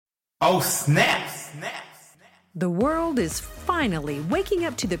Oh, snap! The world is finally waking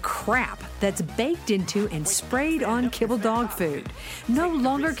up to the crap that's baked into and sprayed on kibble dog food. No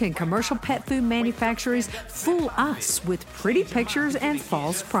longer can commercial pet food manufacturers fool us with pretty pictures and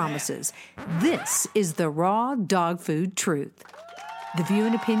false promises. This is the raw dog food truth. The view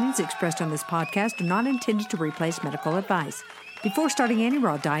and opinions expressed on this podcast are not intended to replace medical advice. Before starting any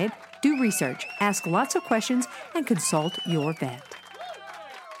raw diet, do research, ask lots of questions, and consult your vet.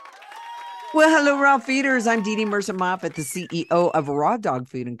 Well, hello, Raw Feeders. I'm Dee Dee Mercer-Moffat, the CEO of Raw Dog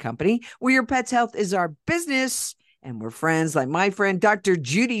Food and Company, where your pet's health is our business. And we're friends like my friend, Dr.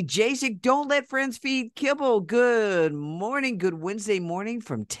 Judy Jasek. Don't let friends feed kibble. Good morning. Good Wednesday morning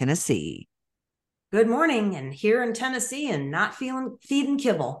from Tennessee. Good morning. And here in Tennessee and not feeding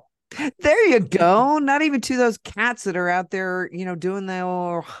kibble. There you go. Not even to those cats that are out there, doing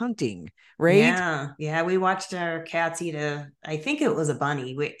their hunting, right? Yeah. We watched our cats eat I think it was a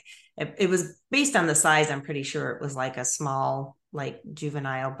bunny. It was based on the size. I'm pretty sure it was like a small, like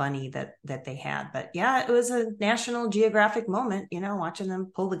juvenile bunny that they had. But yeah, it was a National Geographic moment, watching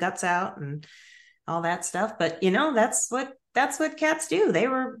them pull the guts out and all that stuff. But that's what cats do.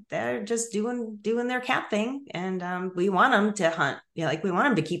 They're just doing their cat thing, and we want them to hunt. We want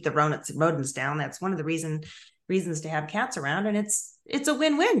them to keep the rodents down. That's one of the reasons to have cats around, and it's a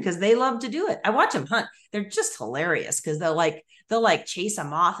win-win because they love to do it. I watch them hunt. They're just hilarious because they'll chase a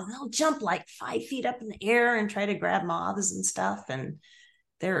moth and they'll jump like 5 feet up in the air and try to grab moths and stuff. And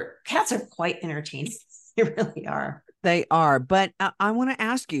their cats are quite entertaining. They really are. They are. But I want to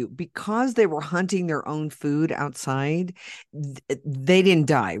ask you, because they were hunting their own food outside, they didn't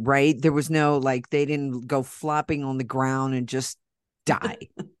die, right? There was no, they didn't go flopping on the ground and just die.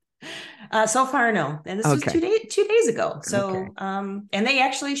 So far, no. And this was 2 days ago. So, and they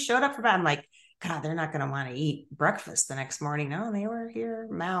actually showed up for bed. I'm like, God, they're not going to want to eat breakfast the next morning. No, they were here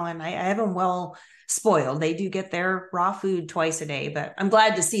mowing. I have them well spoiled. They do get their raw food twice a day, but I'm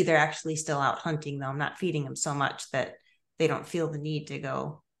glad to see they're actually still out hunting, though. I'm not feeding them so much that they don't feel the need to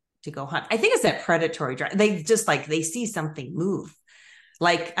go hunt. I think it's that predatory drive. They just they see something move. We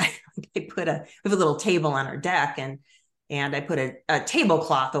have a little table on our deck, and I put a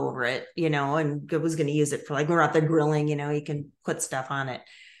tablecloth over it, and I was going to use it for when we're out there grilling, you can put stuff on it.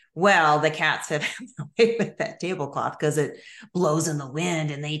 Well, the cats have away with that tablecloth because it blows in the wind,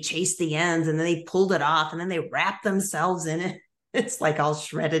 and they chase the ends, and then they pulled it off, and then they wrap themselves in it. It's all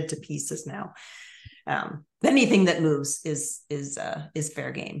shredded to pieces now. Anything that moves is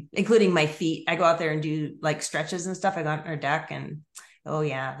fair game, including my feet. I go out there and do stretches and stuff. I go out on our deck, and oh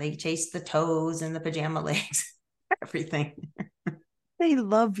yeah, they chase the toes and the pajama legs, everything. They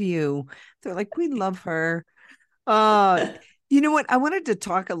love you. They're like, we love her. You know what? I wanted to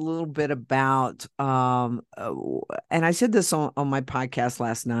talk a little bit about, and I said this on my podcast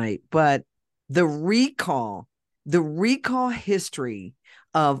last night, but the recall history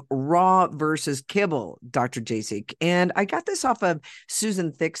of raw versus kibble, Dr. Jasek. And I got this off of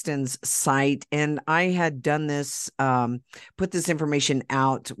Susan Thixton's site, and I had done this, put this information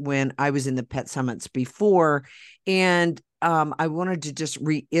out when I was in the Pet Summits before. And I wanted to just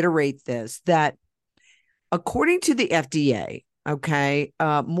reiterate this, that according to the FDA,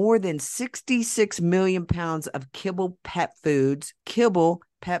 more than 66 million pounds of kibble pet foods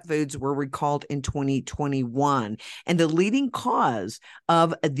were recalled in 2021. And the leading cause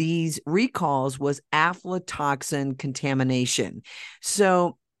of these recalls was aflatoxin contamination.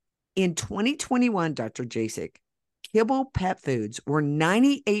 So in 2021, Dr. Jasek, kibble pet foods were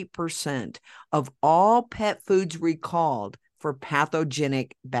 98% of all pet foods recalled for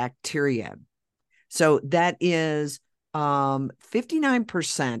pathogenic bacteria. So that is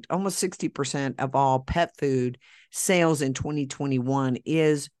 59%, almost 60% of all pet food sales in 2021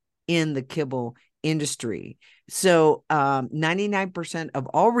 is in the kibble industry. So 99% of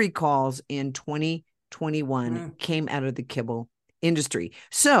all recalls in 2021 came out of the kibble industry.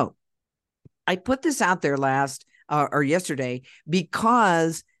 So I put this out there yesterday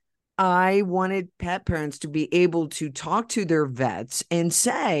because I wanted pet parents to be able to talk to their vets and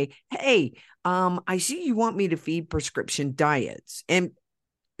say, hey, I see you want me to feed prescription diets. And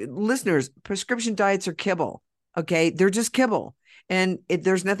listeners, prescription diets are kibble. Okay. They're just kibble. And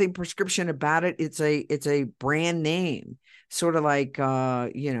there's nothing prescription about it. It's a brand name, sort of like,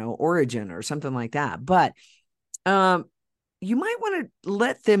 Origin or something like that. But you might want to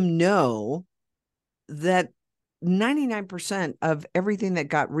let them know that 99% of everything that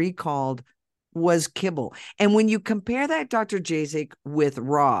got recalled was kibble. And when you compare that, Dr. Jasek, with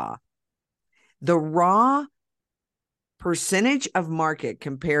raw, the raw percentage of market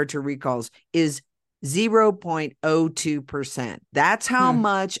compared to recalls is 0.02%. That's how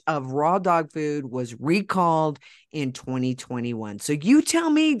much of raw dog food was recalled in 2021. So you tell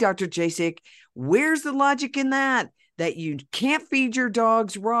me, Dr. Jasek, where's the logic in that? That you can't feed your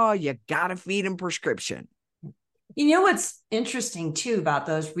dogs raw, you got to feed them prescription. You know what's interesting too about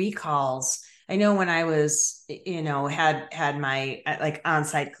those recalls? I know when I was, had my like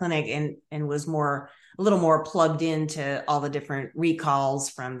on-site clinic and was a little more plugged into all the different recalls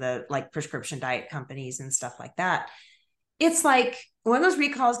from the like prescription diet companies and stuff like that. It's like one of those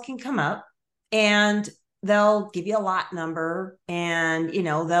recalls can come up and they'll give you a lot number, and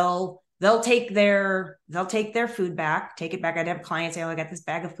they'll take their food back, take it back. I'd have clients say, "Oh, I got this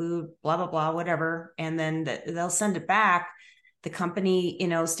bag of food, blah blah blah, whatever," and then they'll send it back. The company,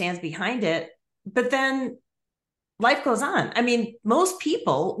 stands behind it, but then life goes on. I mean, most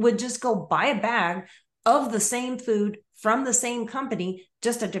people would just go buy a bag of the same food from the same company,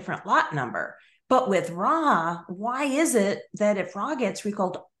 just a different lot number. But with raw, why is it that if raw gets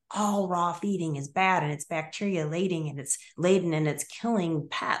recalled, all raw feeding is bad and it's bacteria laden and it's killing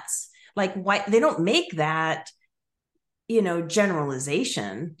pets? Like, why they don't make that,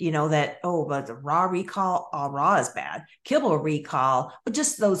 generalization, that, oh, but the raw recall, all raw is bad. Kibble recall, but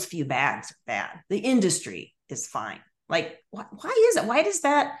just those few bags are bad. The industry is fine. Like, why is it? Why does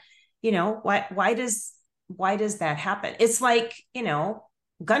that, why does that happen? It's like,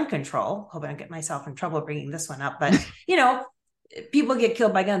 gun control. Hope I don't get myself in trouble bringing this one up, but, people get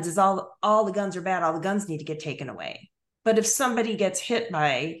killed by guns. It's all the guns are bad. All the guns need to get taken away. But if somebody gets hit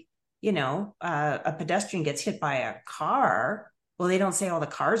by, a pedestrian gets hit by a car, well, they don't say all the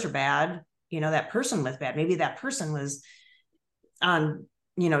cars are bad. That person was bad. Maybe that person was on,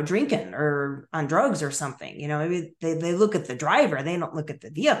 drinking or on drugs or something. Maybe they look at the driver, they don't look at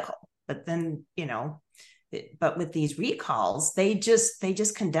the vehicle. But then, but with these recalls, they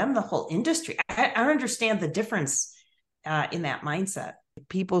just condemn the whole industry. I understand the difference in that mindset.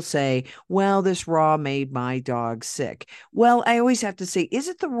 People say, well, this raw made my dog sick. Well, I always have to say, is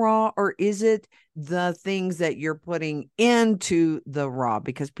it the raw or is it the things that you're putting into the raw?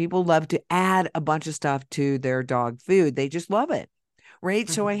 Because people love to add a bunch of stuff to their dog food. They just love it. Right.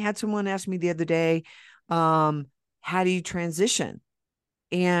 Mm-hmm. So I had someone ask me the other day, how do you transition?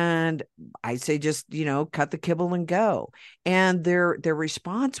 And I say, just, cut the kibble and go. And their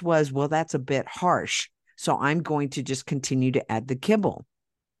response was, well, that's a bit harsh. So I'm going to just continue to add the kibble.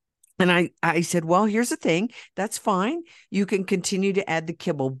 And I said, well, here's the thing. That's fine. You can continue to add the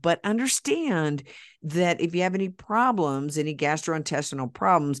kibble, but understand that if you have any problems, any gastrointestinal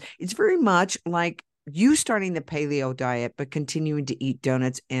problems, it's very much like you starting the paleo diet, but continuing to eat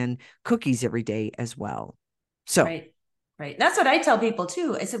donuts and cookies every day as well. So, right. That's what I tell people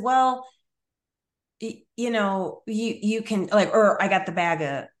too. I said, well, you can like, or I got the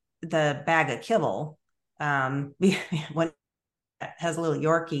bag of kibble. One has a little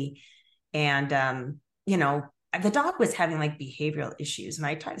Yorkie, and the dog was having like behavioral issues, and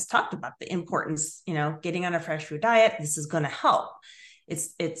I talked about the importance, getting on a fresh food diet. This is going to help.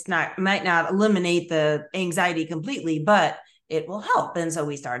 Might not eliminate the anxiety completely, but it will help. And so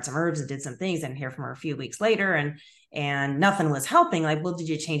we started some herbs and did some things, and hear from her a few weeks later, and nothing was helping. Like, well, did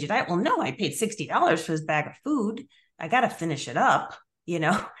you change your diet? Well, no, I paid $60 for this bag of food. I got to finish it up,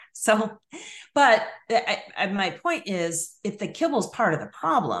 So, but my point is, if the kibble's part of the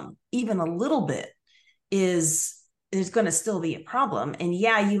problem, even a little bit is going to still be a problem. And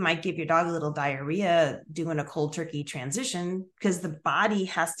yeah, you might give your dog a little diarrhea doing a cold turkey transition, because the body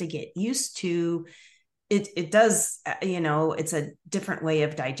has to get used to it. It does, it's a different way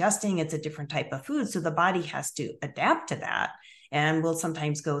of digesting. It's a different type of food. So the body has to adapt to that, and will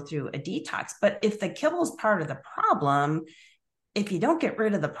sometimes go through a detox. But if the kibble's part of the problem, if you don't get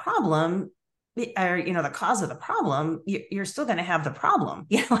rid of the problem, or, the cause of the problem, you're still going to have the problem.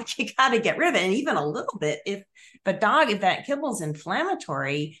 Like, you got to get rid of it. And even a little bit, if that kibble's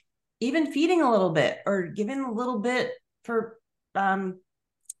inflammatory, even feeding a little bit or giving a little bit for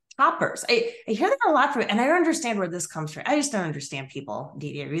toppers. I hear that a lot from it, and I don't understand where this comes from. I just don't understand people,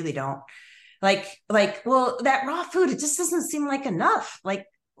 Didi. I really don't. Like, well, that raw food, it just doesn't seem like enough. Like,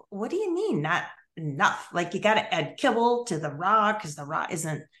 what do you mean not enough? Like, you got to add kibble to the raw, because the raw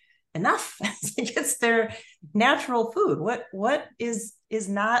isn't enough. It's their natural food. What is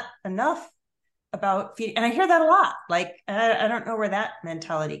not enough about feeding? And I hear that a lot. Like, I don't know where that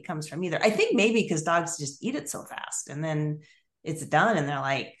mentality comes from either. I think maybe because dogs just eat it so fast, and then it's done, and they're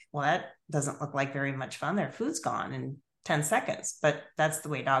like, well, that doesn't look like very much fun. Their food's gone in 10 seconds, but that's the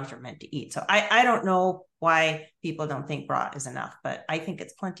way dogs are meant to eat. So I don't know why people don't think raw is enough, but I think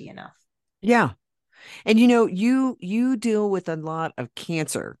it's plenty enough. Yeah. And you deal with a lot of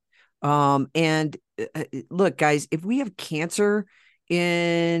cancer And look, guys, if we have cancer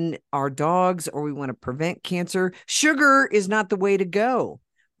in our dogs or we want to prevent cancer, sugar is not the way to go.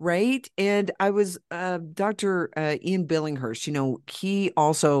 Right. And I was Dr. Ian Billinghurst, he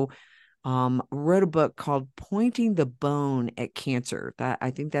also wrote a book called Pointing the Bone at Cancer. That I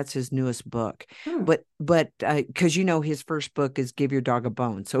think that's his newest book. But because his first book is Give Your Dog a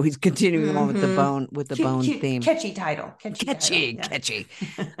Bone, so he's continuing on with the bone cute, theme. Catchy title. Catchy.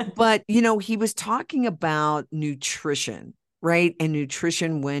 But he was talking about nutrition. Right. And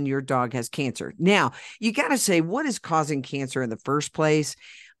nutrition when your dog has cancer. Now, you got to say, what is causing cancer in the first place?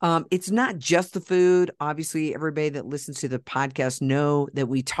 It's not just the food. Obviously, everybody that listens to the podcast know that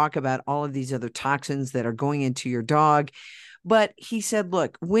we talk about all of these other toxins that are going into your dog. But he said,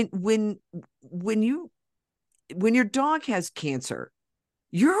 look, when your dog has cancer,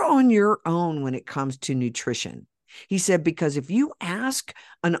 you're on your own when it comes to nutrition. He said, because if you ask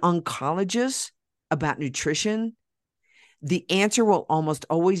an oncologist about nutrition, the answer will almost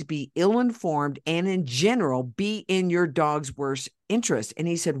always be ill-informed and in general be in your dog's worst interest. And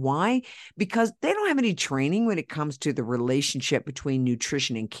he said, why? Because they don't have any training when it comes to the relationship between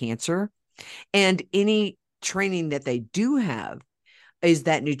nutrition and cancer. And any training that they do have is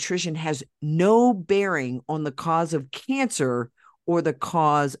that nutrition has no bearing on the cause of cancer or the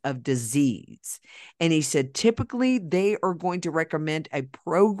cause of disease. And he said, typically they are going to recommend a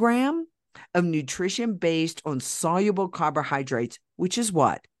program of nutrition based on soluble carbohydrates, which is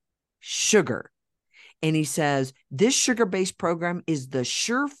what? Sugar. And he says, this sugar-based program is the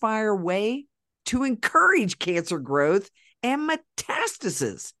surefire way to encourage cancer growth and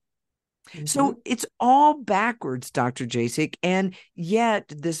metastasis. Mm-hmm. So it's all backwards, Dr. Jasek. And yet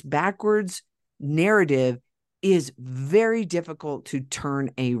this backwards narrative is very difficult to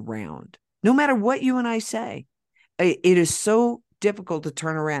turn around. No matter what you and I say, it is so difficult to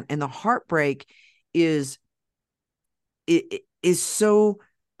turn around, and the heartbreak is so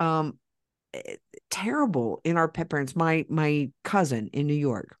terrible in our pet parents. My cousin in New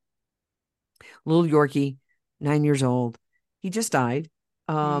York, little Yorkie, 9 years old, he just died.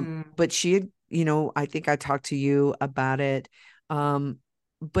 But she had, I think I talked to you about it.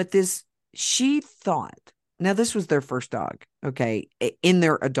 But she thought, now this was their first dog, okay, in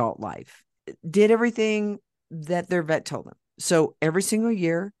their adult life, did everything that their vet told them. So every single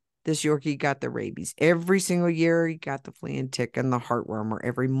year, this Yorkie got the rabies. Every single year, he got the flea and tick and the heartworm, or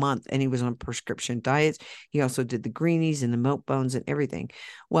every month. And he was on prescription diets. He also did the greenies and the milk bones and everything.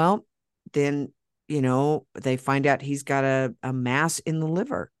 Well, then, they find out he's got a mass in the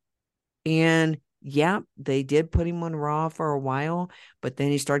liver. And yeah, they did put him on raw for a while, but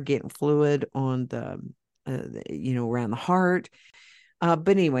then he started getting fluid on around the heart. But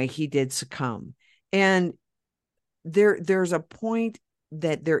anyway, he did succumb. And there's a point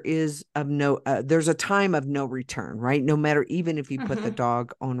that there's a time of no return, right? No matter, even if you put the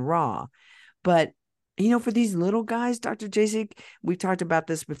dog on raw. But, for these little guys, Dr. Jasek, we talked about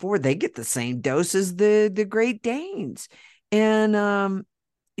this before, they get the same dose as the Great Danes. And,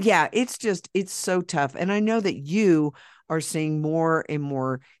 it's so tough. And I know that you are seeing more and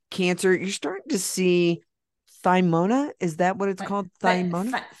more cancer. You're starting to see thymoma. Is that what it's called?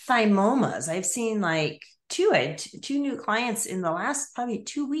 Thymoma? Thymomas. I've seen two new clients in the last probably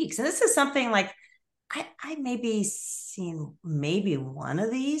 2 weeks. And this is something like I maybe seen one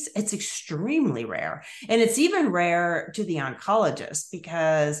of these. It's extremely rare. And it's even rare to the oncologist,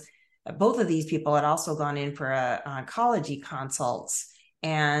 because both of these people had also gone in for oncology consults.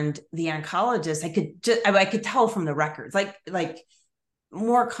 And the oncologist, I could tell from the records, like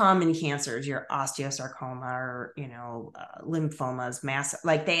more common cancers, your osteosarcoma or, lymphomas,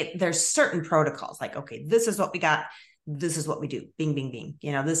 there's certain protocols, like, okay, this is what we got. This is what we do. Bing, bing, bing.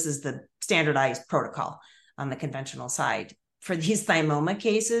 This is the standardized protocol on the conventional side. For these thymoma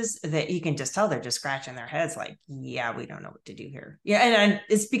cases, that you can just tell they're just scratching their heads like, yeah, we don't know what to do here. Yeah. And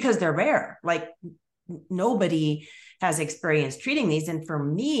it's because they're rare. Like, nobody has experience treating these. And for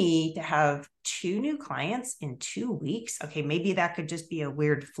me to have 2 new clients in 2 weeks, okay, maybe that could just be a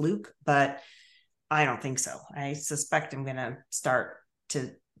weird fluke, but I don't think so. I suspect I'm going to start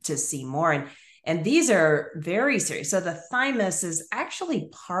to see more. And these are very serious. So the thymus is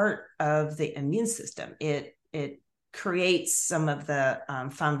actually part of the immune system. It creates some of the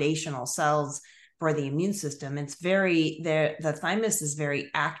foundational cells for the immune system. It's the thymus is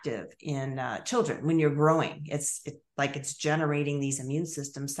very active in children when you're growing. It's generating these immune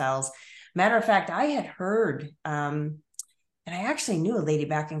system cells. Matter of fact, I had heard, and I actually knew a lady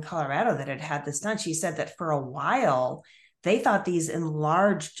back in Colorado that had this done. She said that for a while, they thought these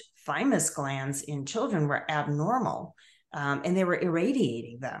enlarged thymus glands in children were abnormal, and they were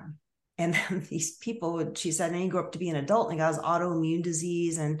irradiating them. And then these people, she said, then you grow up to be an adult and you got this autoimmune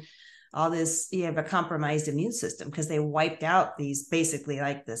disease and all this, you have a compromised immune system because they wiped out these basically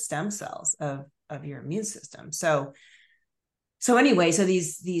like the stem cells of your immune system. So anyway, so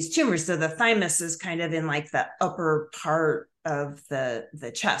these tumors, so the thymus is kind of in like the upper part of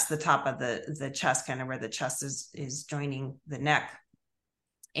the chest, the top of the chest, kind of where the chest is joining the neck.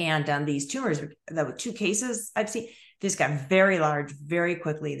 And these tumors, that were 2 cases I've seen, just got very large very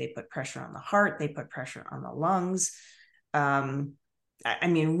quickly. They put pressure on the heart, they put pressure on the lungs. I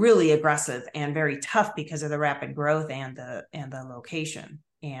mean, really aggressive and very tough because of the rapid growth and the location.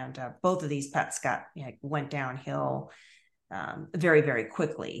 And both of these pets went downhill very, very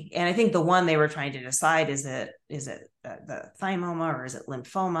quickly. And I think the one they were trying to decide, is it the thymoma or is it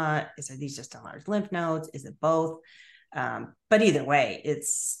lymphoma? Are these just enlarged lymph nodes? Is it both? But either way,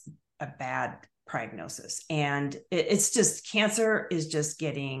 it's a bad prognosis. And it's just, cancer is just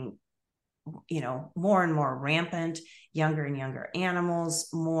getting, more and more rampant, younger and younger animals,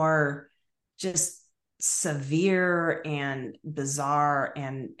 more just severe and bizarre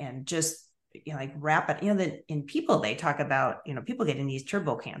and just, like rapid, that in people, they talk about, people getting these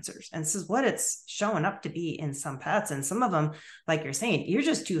turbo cancers, and this is what it's showing up to be in some pets. And some of them, like you're saying, you're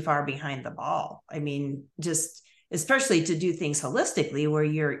just too far behind the ball. I mean, just, especially to do things holistically where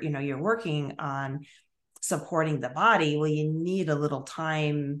you're working on supporting the body. Well, you need a little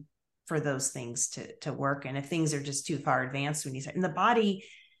time for those things to work. And if things are just too far advanced, when you say, and the body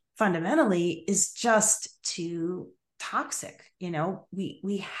fundamentally is just too toxic,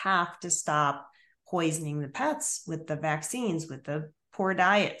 we have to stop poisoning the pets with the vaccines, with the poor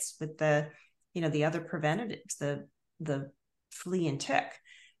diets, with the, the other preventatives, the flea and tick.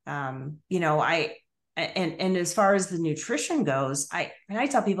 And as far as the nutrition goes, I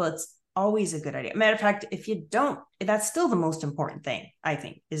tell people it's always a good idea. Matter of fact, if you don't, that's still the most important thing, I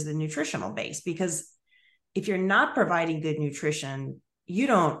think, is the nutritional base. Because if you're not providing good nutrition, you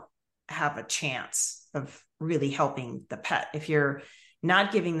don't have a chance of really helping the pet. If you're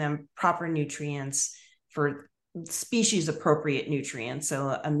not giving them proper nutrients, for species appropriate nutrients, so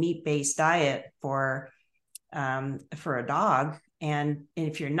a meat-based diet for a dog, and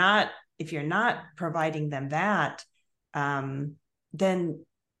if you're not providing them that, then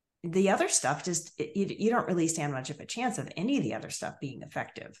the other stuff just, you don't really stand much of a chance of any of the other stuff being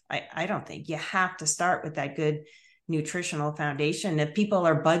effective. I don't think. You have to start with that good nutritional foundation. If people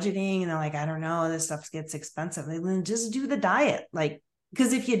are budgeting and they're like, I don't know, this stuff gets expensive, then just do the diet. Like,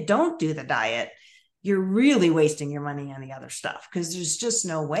 because if you don't do the diet, you're really wasting your money on the other stuff, because there's just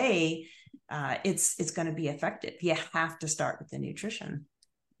no way it's going to be effective. You have to start with the nutrition.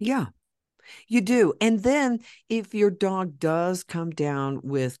 Yeah, you do. And then if your dog does come down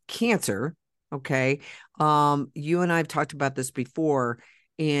with cancer, okay, you and I have talked about this before,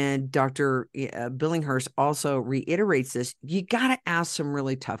 and Dr. Billinghurst also reiterates this. You got to ask some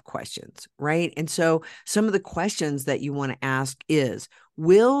really tough questions, right? And so some of the questions that you want to ask is,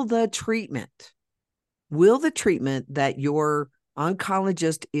 will the treatment that your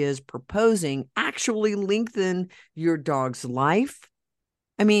oncologist is proposing actually lengthen your dog's life?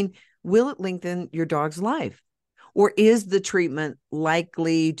 I mean, will it lengthen your dog's life? Or is the treatment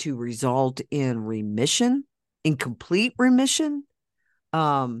likely to result in remission, in complete remission?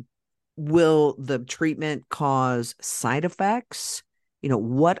 Will the treatment cause side effects?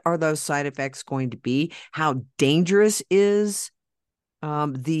 What are those side effects going to be? How dangerous is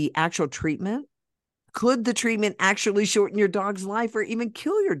the actual treatment? Could the treatment actually shorten your dog's life or even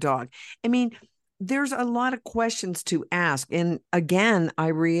kill your dog? I mean, there's a lot of questions to ask. And again, I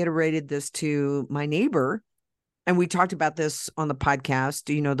reiterated this to my neighbor, and we talked about this on the podcast.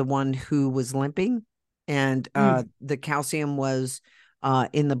 The one who was limping and the calcium was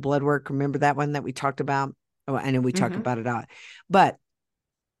in the blood work. Remember that one that we talked about? Oh, I know we talked about it out, but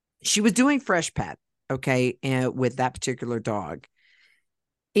she was doing fresh pet, okay, and with that particular dog.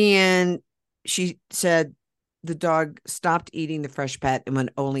 And she said the dog stopped eating the fresh pet and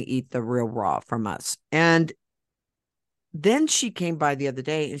would only eat the real raw from us. And then she came by the other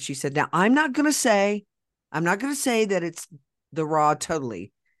day and she said, now I'm not going to say that it's the raw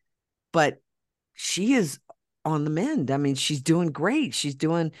totally, but she is on the mend. I mean, she's doing great. She's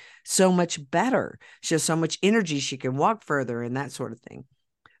doing so much better. She has so much energy. She can walk further and that sort of thing.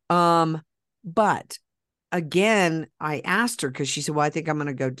 But again, I asked her, because she said, well, I think I'm going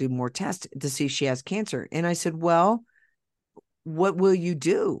to go do more tests to see if she has cancer. And I said, well, what will you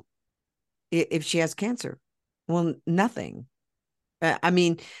do if she has cancer? Well, nothing. I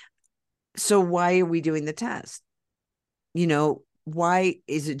mean, so why are we doing the test? why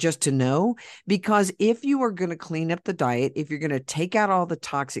is it just to know? Because if you are going to clean up the diet, if you're going to take out all the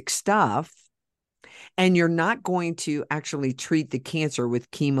toxic stuff, and you're not going to actually treat the cancer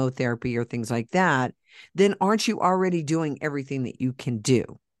with chemotherapy or things like that, then aren't you already doing everything that you can do?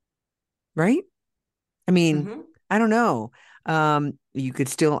 Right? I mean, I don't know. You could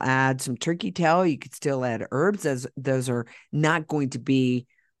still add some turkey tail. You could still add herbs, as those are not going to be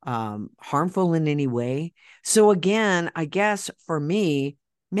harmful in any way. So again, I guess for me,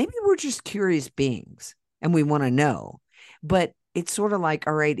 maybe we're just curious beings and we want to know. But it's sort of like,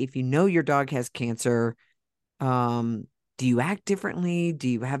 all right, if you know your dog has cancer, do you act differently? Do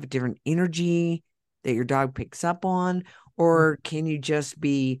you have a different energy that your dog picks up on? Or can you just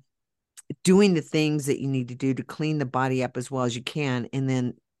be doing the things that you need to do to clean the body up as well as you can, and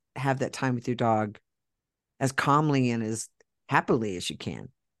then have that time with your dog as calmly and as happily as you can?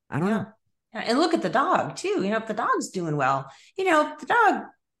 I don't know. Yeah. And look at the dog too. If the dog's doing well, if the dog,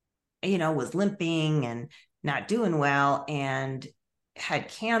 was limping and not doing well and had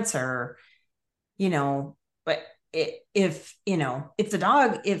cancer, but if the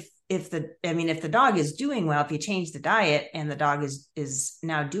dog is doing well, if you change the diet and the dog is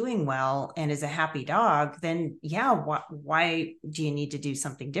now doing well and is a happy dog, then why do you need to do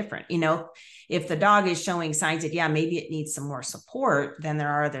something different? If the dog is showing signs that, maybe it needs some more support, then there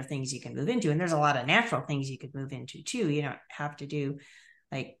are other things you can move into. And there's a lot of natural things you could move into too. You don't have to do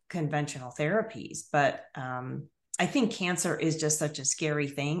like conventional therapies, but, I think cancer is just such a scary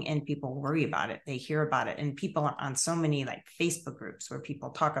thing, and people worry about it. They hear about it, and people are on so many like Facebook groups where people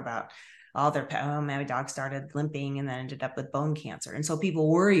talk about all their pet. Oh, my dog started limping and then ended up with bone cancer. And so people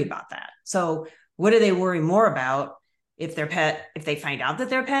worry about that. So what do they worry more about? If they find out that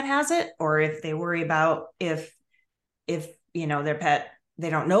their pet has it, or if they worry about if their pet,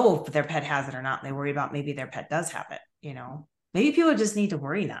 they don't know if their pet has it or not. They worry about maybe their pet does have it, maybe people just need to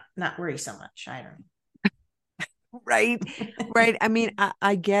worry, not worry so much. I don't know. Right. I mean,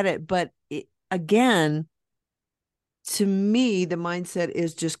 I get it. But again, to me, the mindset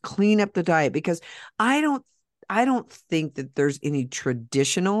is just clean up the diet, because I don't think that there's any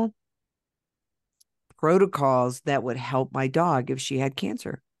traditional protocols that would help my dog if she had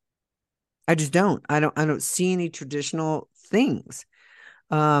cancer. I just don't. I don't see any traditional things.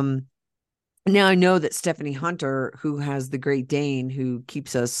 Now I know that Stephanie Hunter, who has the Great Dane, who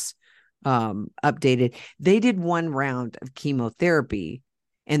keeps us updated, they did one round of chemotherapy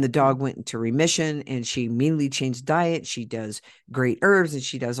and the dog went into remission, and she immediately changed diet. She does great herbs and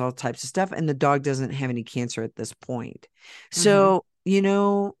she does all types of stuff, and the dog doesn't have any cancer at this point. So,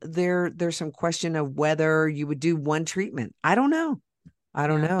 there's some question of whether you would do one treatment. I don't know.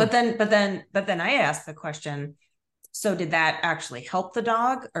 But then I asked the question, so did that actually help the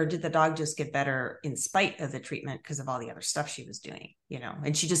dog, or did the dog just get better in spite of the treatment because of all the other stuff she was doing,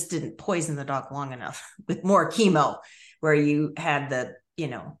 and she just didn't poison the dog long enough with more chemo where you had the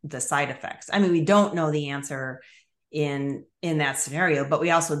side effects? I mean, we don't know the answer in that scenario, but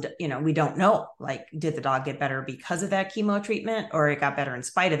we also, we don't know, like, did the dog get better because of that chemo treatment, or it got better in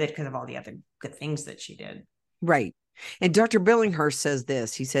spite of it because of all the other good things that she did? Right. And Dr. Billinghurst says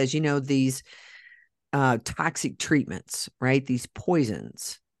this, he says, these toxic treatments, right? These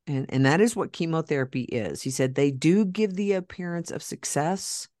poisons. And that is what chemotherapy is. He said they do give the appearance of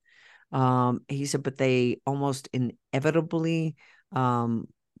success. He said, but they almost inevitably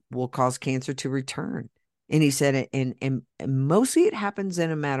will cause cancer to return. And he said, and mostly it happens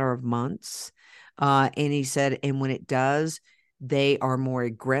in a matter of months. And he said, and when it does, they are more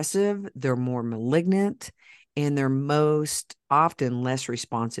aggressive, they're more malignant, and they're most often less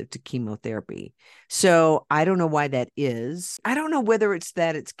responsive to chemotherapy. So I don't know why that is. I don't know whether it's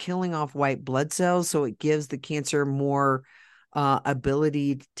that it's killing off white blood cells, so it gives the cancer more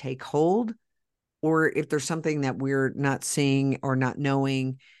ability to take hold, or if there's something that we're not seeing or not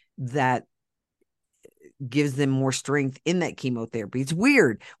knowing that gives them more strength in that chemotherapy. It's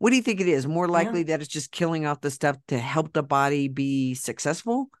weird. What do you think it is? More likely that it's just killing off the stuff to help the body be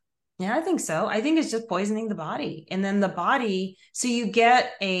successful? Yeah, I think so. I think it's just poisoning the body. And then the body, so you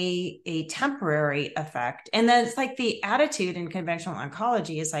get a temporary effect. And then it's like the attitude in conventional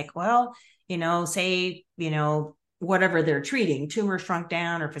oncology is like, well, say, whatever they're treating, tumor shrunk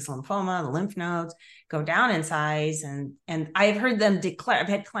down, or if it's lymphoma, the lymph nodes go down in size. And I've heard them declare, I've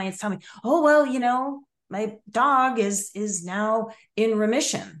had clients tell me, oh, well, my dog is now in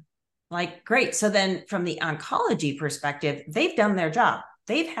remission. Like, great. So then from the oncology perspective, they've done their job.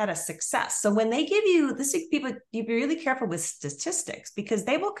 They've had a success. So when they give you this, people, you be really careful with statistics, because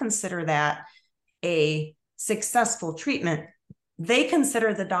they will consider that a successful treatment. They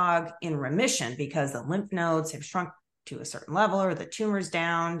consider the dog in remission because the lymph nodes have shrunk to a certain level, or the tumor's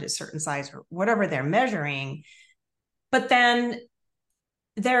down to a certain size, or whatever they're measuring. But then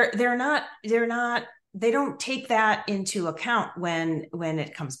they don't take that into account when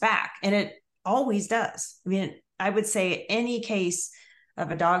it comes back, and it always does. I mean, I would say any case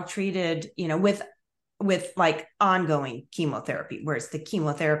of a dog treated, with like ongoing chemotherapy, where it's the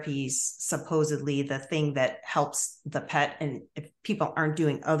chemotherapy is supposedly the thing that helps the pet, and if people aren't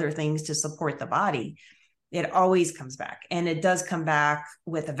doing other things to support the body, it always comes back, and it does come back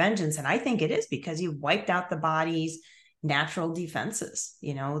with a vengeance. And I think it is because you wiped out the body's natural defenses.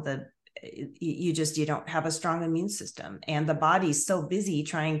 You don't have a strong immune system, and the body's so busy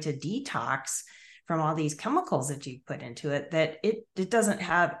trying to detox from all these chemicals that you put into it that it doesn't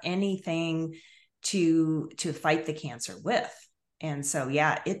have anything to fight the cancer with. And so,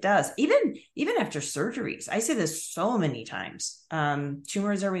 yeah, it does. Even after surgeries, I say this so many times,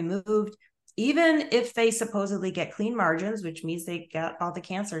 tumors are removed, even if they supposedly get clean margins, which means they got all the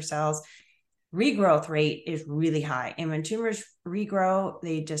cancer cells, regrowth rate is really high. And when tumors regrow,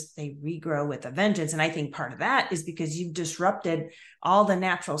 they regrow with a vengeance. And I think part of that is because you've disrupted all the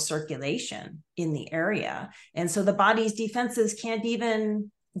natural circulation in the area. And so the body's defenses can't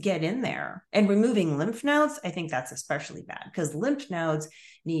even get in there. And removing lymph nodes, I think that's especially bad, because lymph nodes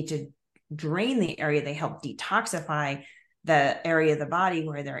need to drain the area. They help detoxify the area of the body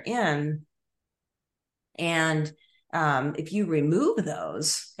where they're in. And if you remove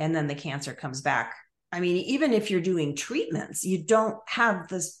those and then the cancer comes back, I mean, even if you're doing treatments, you don't have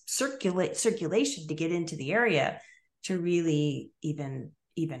this circulation to get into the area to really even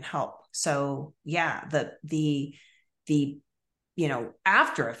help. So yeah, the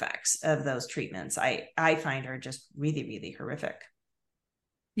after effects of those treatments, I find are just really, really horrific.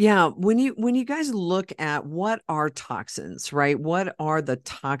 Yeah. When you guys look at what are toxins, right? What are the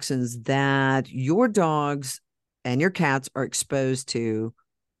toxins that your dogs and your cats are exposed to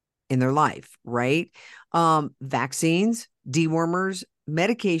in their life, right? Vaccines, dewormers,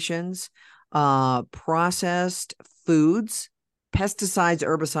 medications, processed foods, pesticides,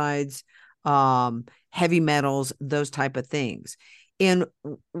 herbicides, heavy metals, those type of things. And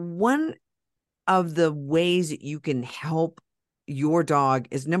one of the ways that you can help your dog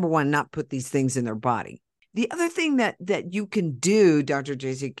is, number one, not put these things in their body. The other thing that you can do, Dr.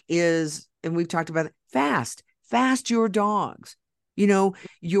 Jasek, is, and we've talked about it, fast your dogs.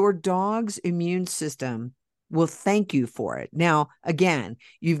 Your dog's immune system will thank you for it. Now, again,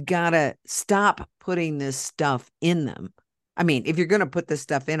 you've got to stop putting this stuff in them. I mean, if you're going to put this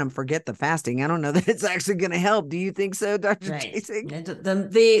stuff in them, forget the fasting. I don't know that it's actually going to help. Do you think so, Dr. Right.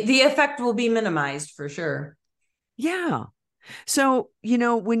 Jasek? The effect will be minimized for sure. Yeah. So,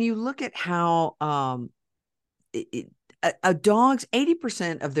 when you look at how a dog's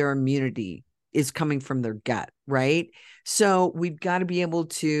 80% of their immunity is coming from their gut, right? So we've got to be able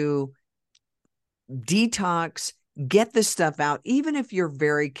to detox, get this stuff out, even if you're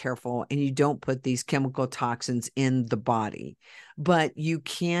very careful and you don't put these chemical toxins in the body. But you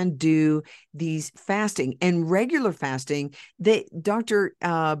can do these fasting and regular fasting. Dr.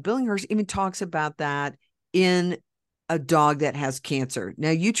 Billinghurst even talks about that in a dog that has cancer. Now,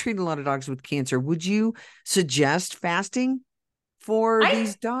 you treat a lot of dogs with cancer. Would you suggest fasting for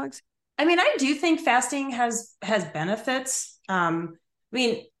these dogs? I mean, I do think fasting has benefits. I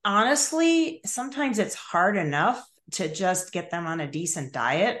mean, honestly, sometimes it's hard enough to just get them on a decent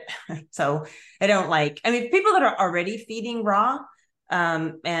diet. So people that are already feeding raw,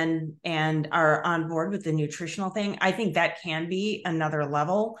 and are on board with the nutritional thing, I think that can be another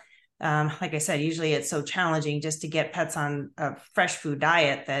level. Like I said, usually it's so challenging just to get pets on a fresh food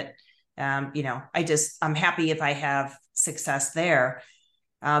diet that, I'm happy if I have success there.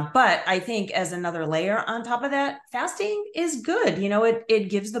 But I think as another layer on top of that, fasting is good. It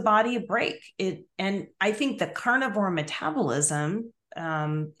gives the body a break. And I think the carnivore metabolism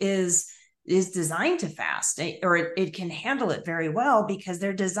is designed to fast, or it can handle it very well, because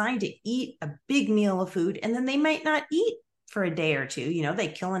they're designed to eat a big meal of food and then they might not eat for a day or two. They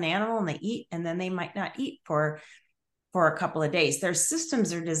kill an animal and they eat, and then they might not eat for a couple of days. Their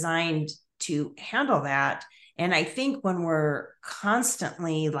systems are designed to handle that. And I think when we're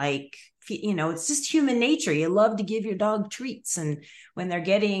constantly it's just human nature. You love to give your dog treats. And when they're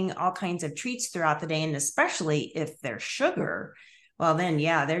getting all kinds of treats throughout the day, and especially if they're sugar, well, then,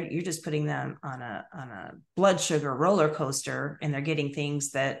 yeah, you're just putting them on a blood sugar roller coaster, and they're getting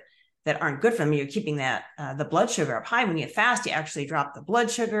things that aren't good for them. You're keeping the blood sugar up high. When you fast, you actually drop the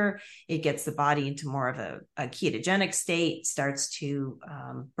blood sugar. It gets the body into more of a ketogenic state, starts to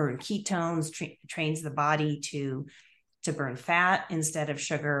burn ketones, trains the body to burn fat instead of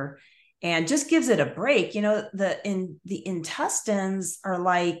sugar. and just gives it a break. The intestines are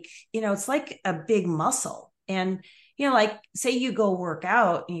like, it's like a big muscle. And, like say you go work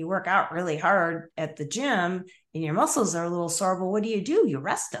out and you work out really hard at the gym and your muscles are a little sore. Well, what do? You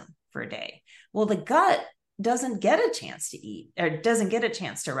rest them for a day. Well, the gut doesn't get a chance to eat or doesn't get a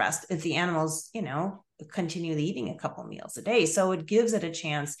chance to rest if the animals, continually eating a couple meals a day. So it gives it a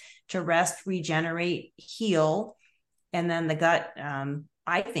chance to rest, regenerate, heal. And then the gut,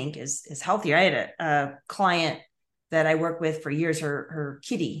 I think is healthier. I had a client that I worked with for years. Her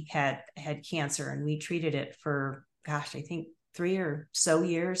kitty had cancer, and we treated it for, I think 3 or so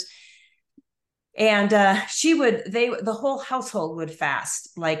years. And the whole household would fast,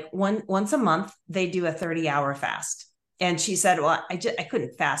 like once a month. They do a 30-hour fast. And she said, well, I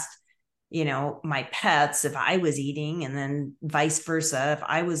couldn't fast, my pets if I was eating, and then vice versa. If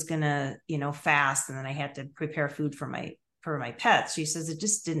I was gonna, fast, and then I had to prepare food for my pets. She says, it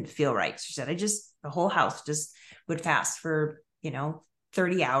just didn't feel right. She said, the whole house just would fast for,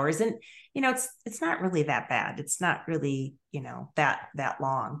 30 hours. And, it's not really that bad. It's not really, that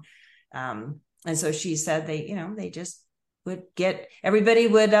long. And so she said they just would everybody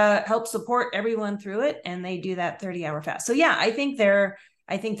would help support everyone through it. And they do that 30-hour fast. So yeah, I think there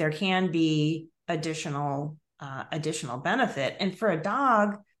can be additional benefit. And for a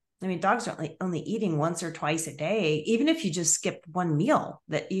dog, dogs are only eating once or twice a day. Even if you just skip one meal,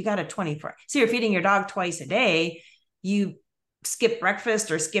 that you got a 24. So you're feeding your dog twice a day. You skip breakfast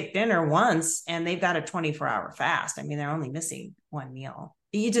or skip dinner once, and they've got a 24-hour fast. They're only missing one meal.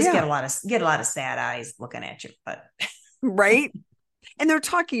 You just get a lot of sad eyes looking at you, but right. And they're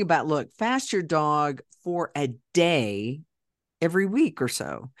talking about, look, fast your dog for a day every week or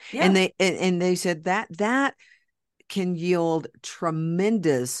so. Yeah. And they said that can yield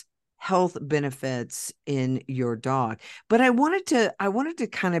tremendous health benefits in your dog. But I wanted to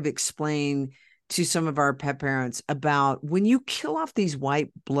kind of explain to some of our pet parents about when you kill off these white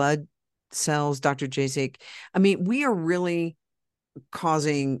blood cells, Dr. Jasek, we are really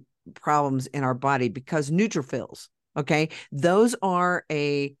causing problems in our body because neutrophils, okay, those are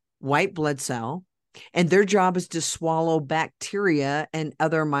a white blood cell, and their job is to swallow bacteria and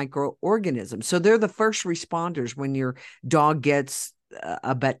other microorganisms. So they're the first responders when your dog gets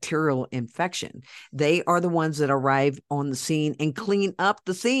a bacterial infection. They are the ones that arrive on the scene and clean up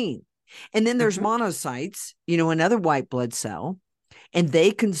the scene. And then there's monocytes, another white blood cell, and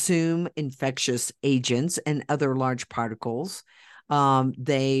they consume infectious agents and other large particles.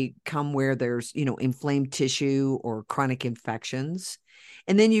 They come where there's, inflamed tissue or chronic infections.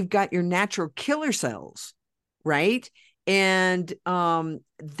 And then you've got your natural killer cells, right? And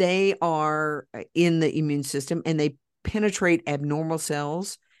they are in the immune system, and they penetrate abnormal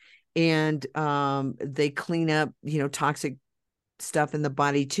cells, and they clean up, toxic stuff in the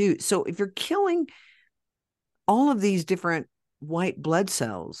body too. So if you're killing all of these different white blood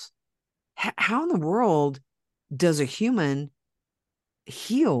cells, how in the world does a human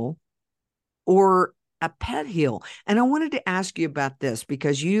heal or a pet heal? And I wanted to ask you about this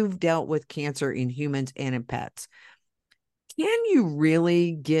because you've dealt with cancer in humans and in pets. Can you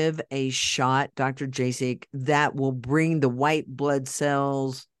really give a shot, Dr. Jasek, that will bring the white blood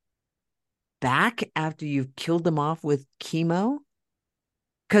cells back after you've killed them off with chemo?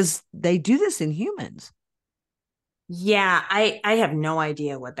 Because they do this in humans. Yeah, I have no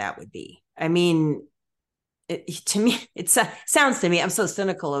idea what that would be. To me, it sounds to me, I'm so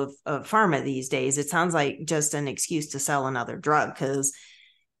cynical of pharma these days. It sounds like just an excuse to sell another drug because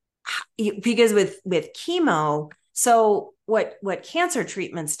with chemo, so what cancer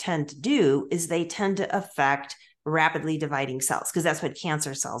treatments tend to do is they tend to affect rapidly dividing cells, because that's what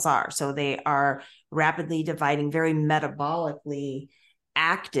cancer cells are. So they are rapidly dividing, very metabolically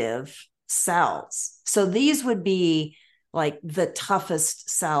active cells. So these would be like the toughest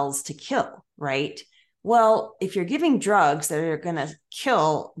cells to kill, right? Well, if you're giving drugs that are going to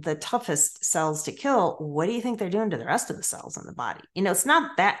kill the toughest cells to kill, what do you think they're doing to the rest of the cells in the body? It's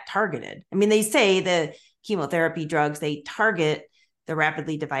not that targeted. They say the chemotherapy drugs, they target the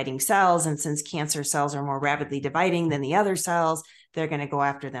rapidly dividing cells. And since cancer cells are more rapidly dividing than the other cells, they're going to go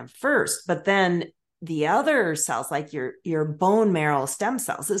after them first. But then the other cells, like your bone marrow stem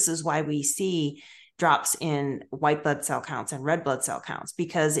cells, this is why we see drops in white blood cell counts and red blood cell counts,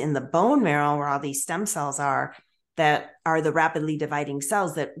 because in the bone marrow, where all these stem cells are, that are the rapidly dividing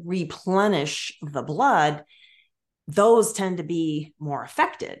cells that replenish the blood, those tend to be more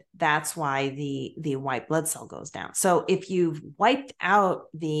affected. That's why the white blood cell goes down. So if you've wiped out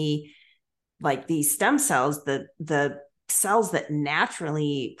these stem cells, the cells that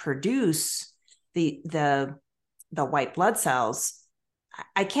naturally produce the white blood cells,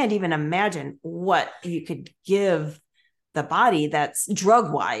 I can't even imagine what you could give the body that's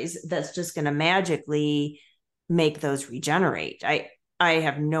drug wise, that's just going to magically make those regenerate. I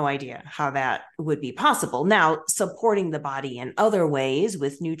have no idea how that would be possible. Now, supporting the body in other ways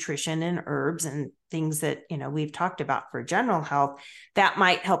with nutrition and herbs and things that, we've talked about for general health, that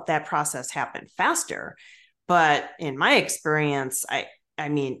might help that process happen faster. But in my experience, I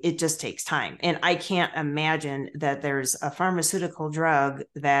mean, it just takes time. And I can't imagine that there's a pharmaceutical drug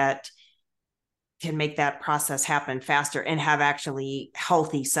that can make that process happen faster and have actually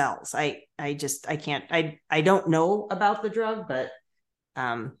healthy cells. I can't, I don't know about the drug, but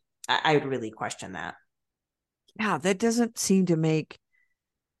I would really question that. Yeah, that doesn't seem to make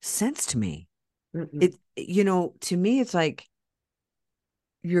sense to me. Mm-mm. To me, it's like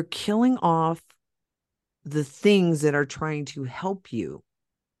you're killing off the things that are trying to help you.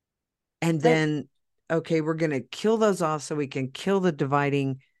 And then, okay, we're going to kill those off so we can kill the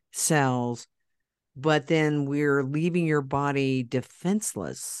dividing cells, but then we're leaving your body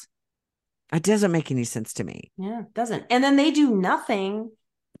defenseless. It doesn't make any sense to me. Yeah, it doesn't. And then they do nothing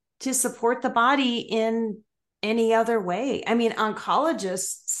to support the body in any other way. I mean,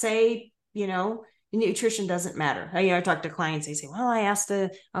 oncologists say, nutrition doesn't matter. I talk to clients, they say, well, I asked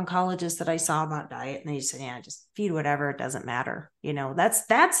the oncologist that I saw about diet, and they say, yeah, just feed whatever, it doesn't matter.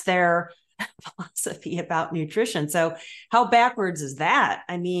 That's their philosophy about nutrition. So how backwards is that?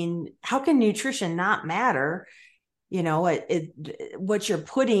 I mean, how can nutrition not matter? What you're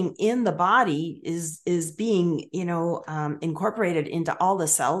putting in the body is being, incorporated into all the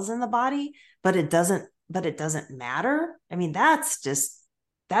cells in the body, but it doesn't matter. I mean, that's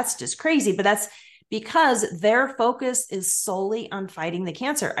just crazy, but that's because their focus is solely on fighting the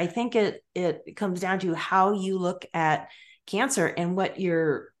cancer. I think it comes down to how you look at cancer and what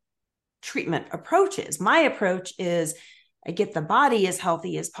your treatment approach is. My approach is I get the body as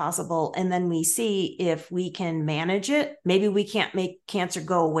healthy as possible, and then we see if we can manage it. Maybe we can't make cancer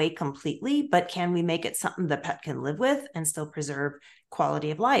go away completely, but can we make it something the pet can live with and still preserve quality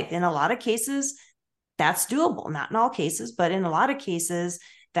of life? In a lot of cases, that's doable. Not in all cases, but in a lot of cases,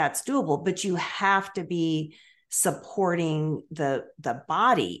 that's doable. But you have to be supporting the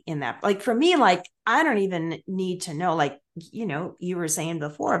body in that. Like for me, like I don't even need to know, like, you were saying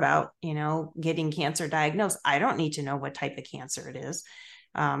before about, getting cancer diagnosed. I don't need to know what type of cancer it is.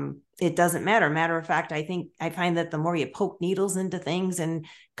 It doesn't matter. Matter of fact, I find that the more you poke needles into things and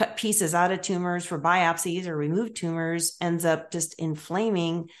cut pieces out of tumors for biopsies or remove tumors, ends up just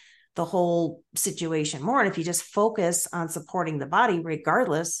inflaming the whole situation more. And if you just focus on supporting the body,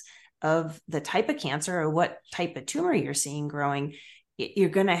 regardless of the type of cancer or what type of tumor you're seeing growing, you're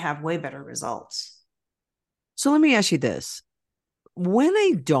going to have way better results. So let me ask you this. When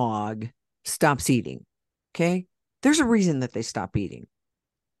a dog stops eating, okay, there's a reason that they stop eating,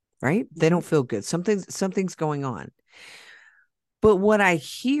 right? They don't feel good. Something's going on. But what I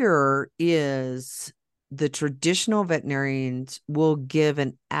hear is the traditional veterinarians will give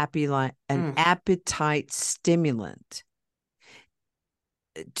an appetite stimulant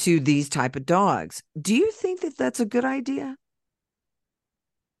to these type of dogs. Do you think that that's a good idea?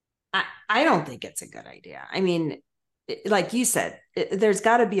 I don't think it's a good idea. I mean, like you said, there's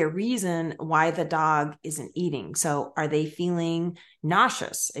got to be a reason why the dog isn't eating. So are they feeling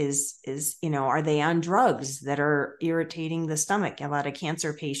nauseous? Are they on drugs that are irritating the stomach? A lot of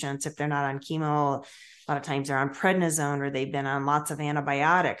cancer patients, if they're not on chemo, a lot of times they're on prednisone or they've been on lots of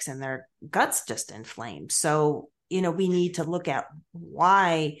antibiotics and their gut's just inflamed. So, we need to look at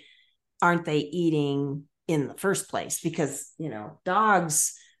why aren't they eating in the first place? Because,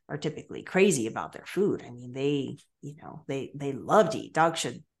 dogs are typically crazy about their food. I mean, they love to eat. Dogs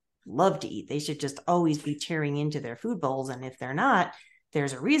should love to eat. They should just always be tearing into their food bowls. And if they're not,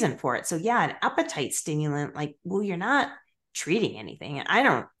 there's a reason for it. So yeah, an appetite stimulant, like, well, you're not treating anything. And I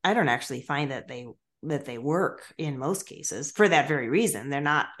don't actually find that they work in most cases for that very reason. They're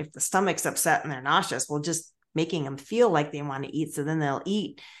not, if the stomach's upset and they're nauseous, well, just making them feel like they want to eat. So then they'll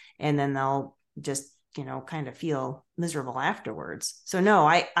eat and then they'll just, kind of feel miserable afterwards. So no,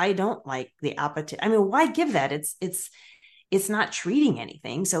 I don't like the appetite. I mean, why give that? It's not treating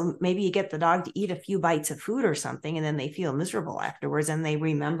anything. So maybe you get the dog to eat a few bites of food or something, and then they feel miserable afterwards and they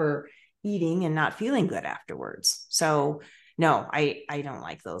remember eating and not feeling good afterwards. So no, I don't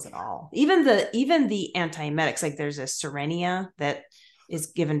like those at all. Even the antiemetics, like there's a Cerenia that is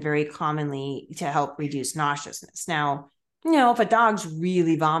given very commonly to help reduce nauseousness. Now, if a dog's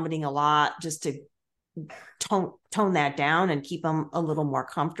really vomiting a lot, just to tone that down and keep them a little more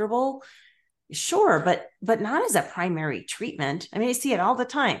comfortable, Sure, but not as a primary treatment. I mean, I see it all the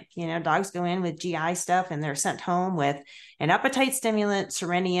time. Dogs go in with GI stuff and they're sent home with an appetite stimulant,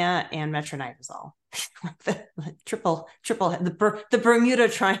 Cerenia, and metronidazole. the Bermuda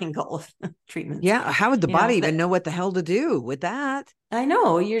Triangle of treatments. Yeah, how would the body even know what the hell to do with that? I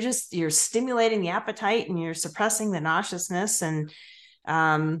know, you're stimulating the appetite and you're suppressing the nauseousness, and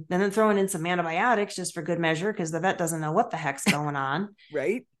then throwing in some antibiotics just for good measure because the vet doesn't know what the heck's going on.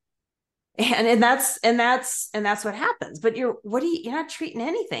 Right. And that's what happens. But you're not treating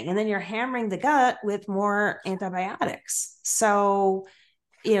anything, and then you're hammering the gut with more antibiotics. So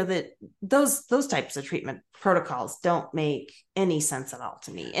that those types of treatment protocols don't make any sense at all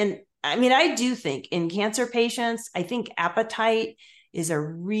to me. And I mean, I do think in cancer patients, I think appetite is a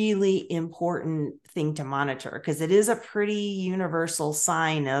really important thing to monitor because it is a pretty universal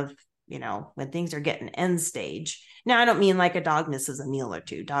sign of when things are getting end stage. Now, I don't mean like a dog misses a meal or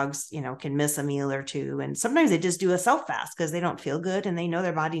two. Dogs, can miss a meal or two. And sometimes they just do a self fast because they don't feel good and they know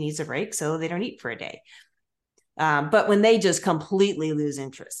their body needs a break. So they don't eat for a day. But when they just completely lose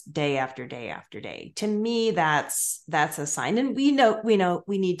interest day after day after day, to me, that's a sign. And we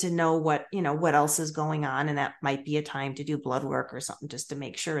need to know what else is going on. And that might be a time to do blood work or something just to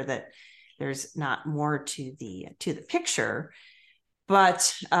make sure that there's not more to the picture.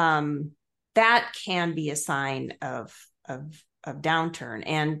 But that can be a sign of downturn,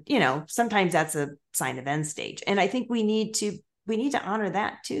 and sometimes that's a sign of end stage. And I think we need to honor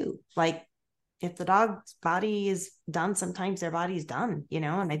that too. Like if the dog's body is done, sometimes their body's done.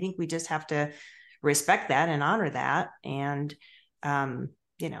 And I think we just have to respect that and honor that. And I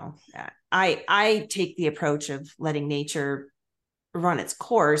take the approach of letting nature run its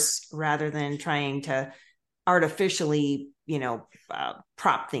course rather than trying to artificially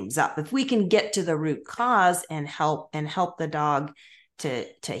prop things up. If we can get to the root cause and help the dog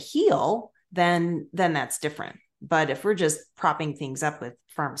to heal, then that's different. But if we're just propping things up with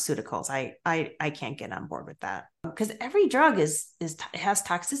pharmaceuticals, I can't get on board with that, because every drug has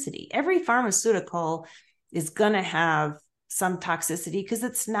toxicity. Every pharmaceutical is going to have some toxicity because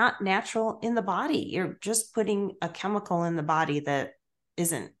it's not natural in the body. You're just putting a chemical in the body that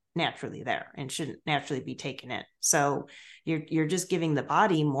isn't naturally there and shouldn't naturally be taken in. So you're just giving the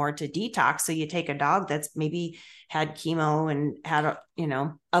body more to detox. So you take a dog that's maybe had chemo and had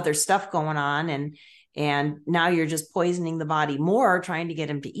other stuff going on, and now you're just poisoning the body more, trying to get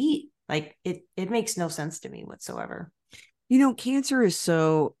him to eat. Like it makes no sense to me whatsoever. Cancer is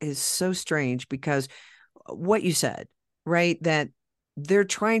so strange because what you said, right? That they're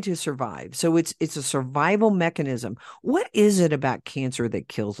trying to survive. So it's a survival mechanism. What is it about cancer that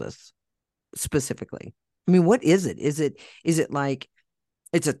kills us specifically? I mean, what is it? Is it like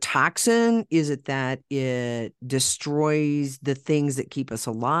it's a toxin? Is it that it destroys the things that keep us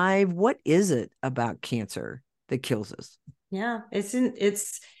alive? What is it about cancer that kills us? Yeah, it's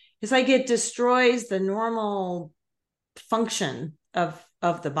like it destroys the normal function of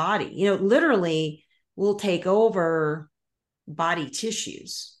the body. Literally will take over body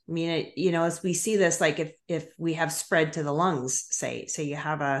tissues. I mean, as we see this, like if we have spread to the lungs, say you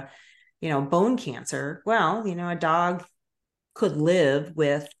have a bone cancer, well, a dog could live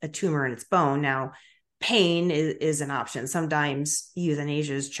with a tumor in its bone. Now, pain is an option. Sometimes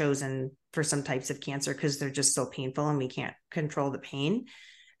euthanasia is chosen for some types of cancer because they're just so painful and we can't control the pain.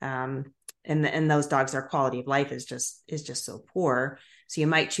 And those dogs, their quality of life is just so poor. So you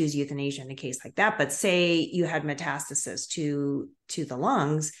might choose euthanasia in a case like that. But say you had metastasis to the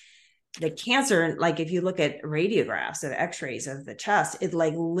lungs, the cancer, like if you look at radiographs of x-rays of the chest, it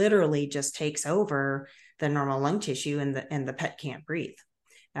like literally just takes over the normal lung tissue and the pet can't breathe.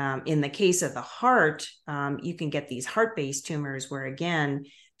 In the case of the heart, you can get these heart-based tumors where, again,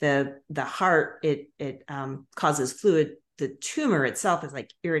 the heart, it causes fluid. The tumor itself is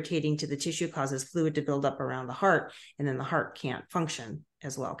like irritating to the tissue, causes fluid to build up around the heart, and then the heart can't function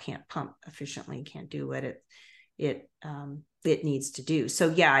as well, can't pump efficiently, can't do what it needs to do. So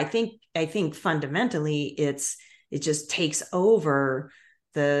yeah, I think fundamentally it just takes over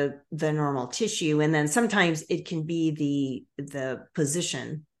the normal tissue, and then sometimes it can be the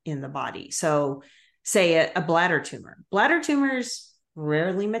position in the body. So say a bladder tumors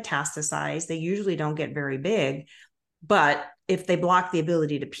rarely metastasize. They usually don't get very big, but if they block the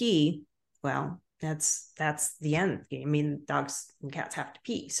ability to pee, well, that's the end game. I mean, dogs and cats have to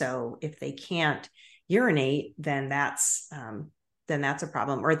pee. So if they can't urinate, then that's a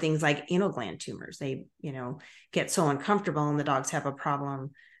problem. Or things like anal gland tumors, they, get so uncomfortable and the dogs have a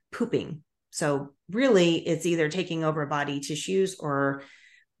problem pooping. So really it's either taking over body tissues or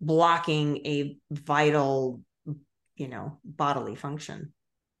blocking a vital, bodily function.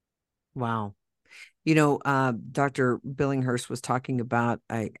 Wow. Dr. Billinghurst was talking about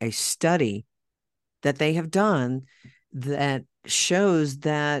a study that they have done that shows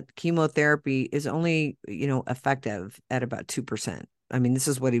that chemotherapy is only, effective at about 2%. I mean, this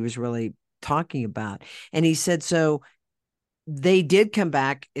is what he was really talking about. And he said, so they did come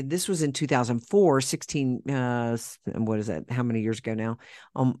back. This was in 2004, 16, what is that? How many years ago now?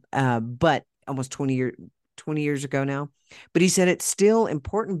 But almost 20 years ago now. But he said it's still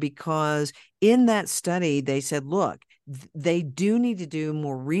important because in that study, they said, look, they do need to do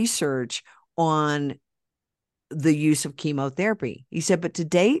more research on the use of chemotherapy. He said, but to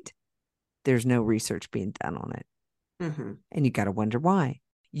date, there's no research being done on it. Mm-hmm. And you got to wonder why.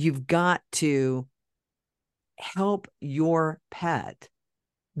 You've got to help your pet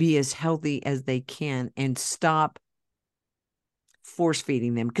be as healthy as they can and stop force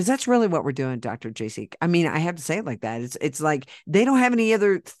feeding them, because that's really what we're doing, Dr. JC. I mean, I have to say it like that. It's like they don't have any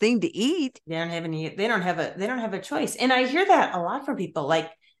other thing to eat. They don't have a choice. And I hear that a lot from people, like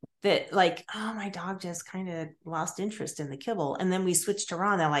that, like, oh, my dog just kind of lost interest in the kibble. And then we switched to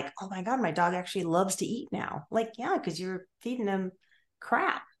raw and they're like, oh my God, my dog actually loves to eat now. Like, yeah, because you're feeding him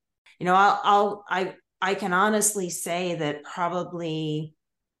crap. I can honestly say that probably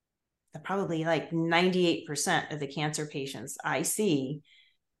like 98% of the cancer patients I see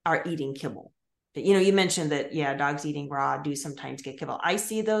are eating kibble. But, you mentioned that, yeah, dogs eating raw do sometimes get kibble. I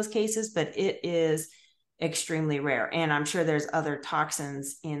see those cases, but it is extremely rare. And I'm sure there's other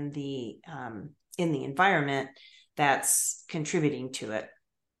toxins in the environment that's contributing to it.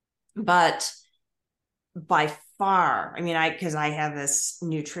 But by far, I mean, because I have this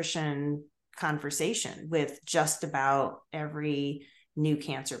nutrition conversation with just about every new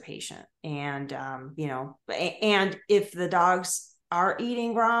cancer patient. And, and if the dogs are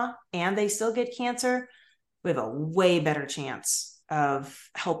eating raw and they still get cancer, we have a way better chance of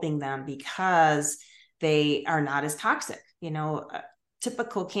helping them because they are not as toxic. A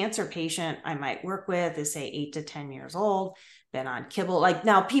typical cancer patient I might work with is, say, 8 to 10 years old, been on kibble. Like,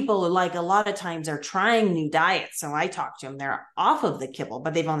 now people like a lot of times are trying new diets. So I talk to them, they're off of the kibble,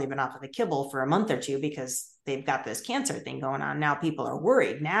 but they've only been off of the kibble for a month or two because they've got this cancer thing going on. Now people are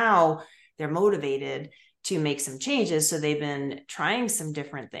worried. Now they're motivated to make some changes. So they've been trying some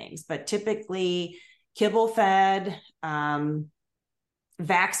different things, but typically kibble fed,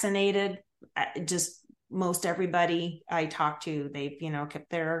 vaccinated, just most everybody I talk to, they've, kept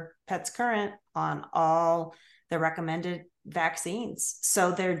their pets current on all the recommended vaccines.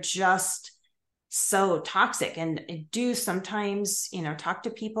 So they're just so toxic. And I do sometimes, talk to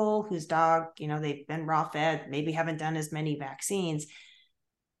people whose dog, they've been raw fed, maybe haven't done as many vaccines.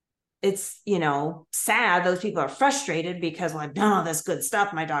 It's, sad. Those people are frustrated because, like, no, that's good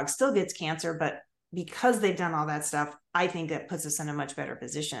stuff. My dog still gets cancer. But because they've done all that stuff, I think that puts us in a much better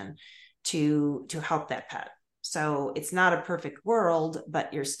position to help that pet. So it's not a perfect world,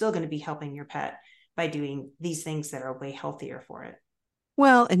 but you're still going to be helping your pet by doing these things that are way healthier for it.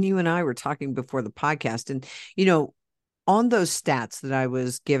 Well, and you and I were talking before the podcast, and, on those stats that I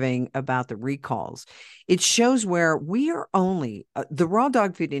was giving about the recalls, it shows where we are only, the raw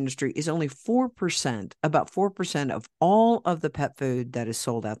dog food industry is only 4%, about 4% of all of the pet food that is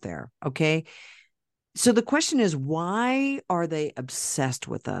sold out there. Okay. So the question is, why are they obsessed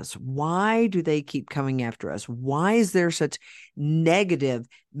with us? Why do they keep coming after us? Why is there such negative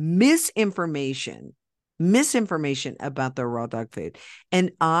misinformation about the raw dog food?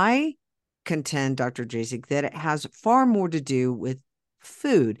 And I contend, Dr. Jasek, that it has far more to do with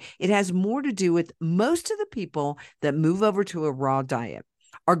food. It has more to do with most of the people that move over to a raw diet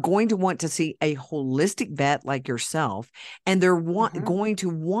are going to want to see a holistic vet like yourself, and they're going to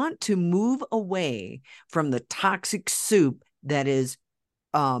want to move away from the toxic soup that is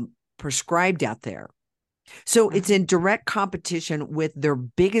prescribed out there. So it's in direct competition with their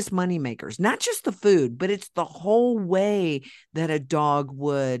biggest money makers, not just the food, but it's the whole way that a dog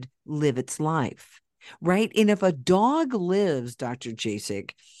would live its life, right? And if a dog lives, Dr.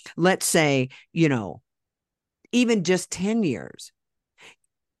 Jasek, let's say, even just 10 years,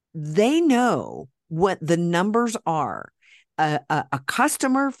 they know what the numbers are. A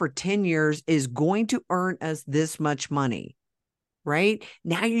customer for 10 years is going to earn us this much money, right?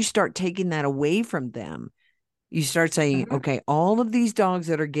 Now you start taking that away from them. You start saying, okay, all of these dogs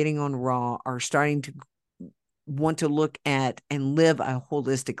that are getting on raw are starting to want to look at and live a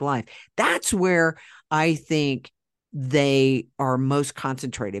holistic life. That's where I think they are most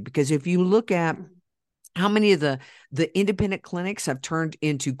concentrated, because if you look at how many of the independent clinics have turned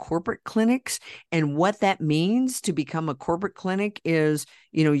into corporate clinics, and what that means to become a corporate clinic is,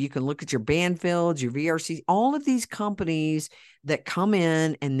 you can look at your Banfields, your VRC, all of these companies that come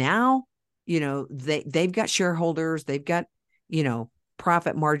in, and now they've got shareholders, they've got,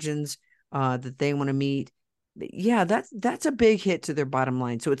 profit margins that they want to meet. Yeah, that's a big hit to their bottom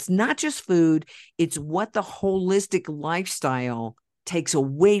line. So it's not just food, it's what the holistic lifestyle takes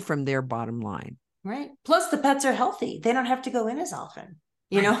away from their bottom line. Right. Plus the pets are healthy. They don't have to go in as often.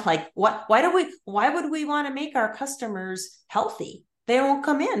 Like why would we want to make our customers healthy? They won't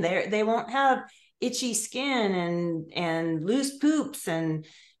come in. They won't have itchy skin and loose poops and,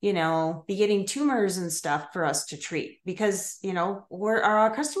 be getting tumors and stuff for us to treat, because,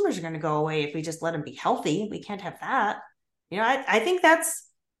 our customers are going to go away if we just let them be healthy. We can't have that. I think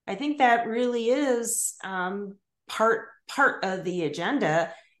that really is part of the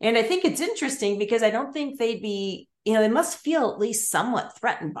agenda. And I think it's interesting because I don't think they'd be, they must feel at least somewhat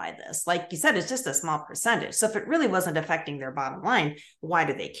threatened by this. Like you said, it's just a small percentage. So if it really wasn't affecting their bottom line, why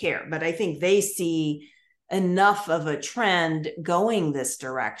do they care? But I think they see enough of a trend going this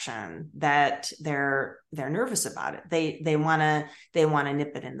direction that they're nervous about it. They want to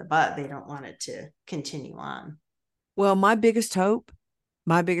nip it in the bud. They don't want it to continue on. Well, my biggest hope,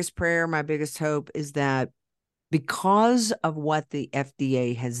 my biggest prayer, my biggest hope is that because of what the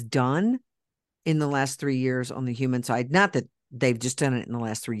FDA has done in the last 3 years on the human side, not that they've just done it in the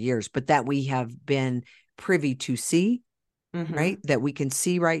last 3 years, but that we have been privy to see, right? That we can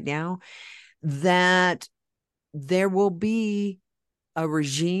see right now, that there will be a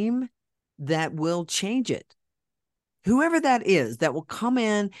regime that will change it. Whoever that is, that will come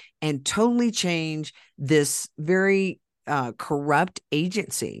in and totally change this very corrupt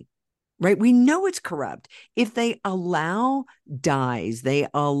agency, right? We know it's corrupt. If they allow dyes, they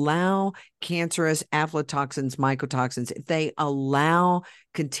allow cancerous aflatoxins, mycotoxins, if they allow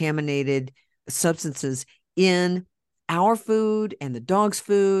contaminated substances in our food and the dog's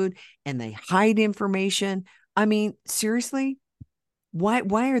food, and they hide information, I mean, seriously, why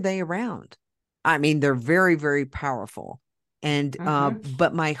are they around? I mean, they're very, very powerful. And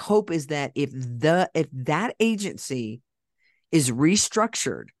but my hope is that if that agency is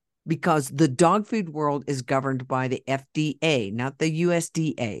restructured, because the dog food world is governed by the FDA, not the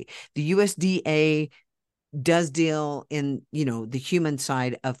USDA. The USDA does deal in, the human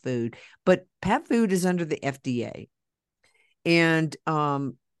side of food, but pet food is under the FDA. And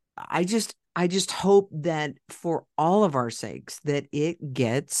I just hope that for all of our sakes that it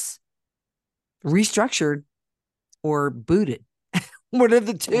gets restructured or booted. One of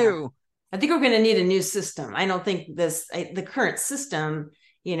the two. Yeah. I think we're going to need a new system. I don't think the current system,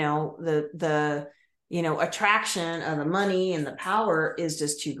 the attraction of the money and the power is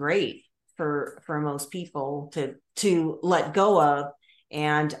just too great for most people to let go of.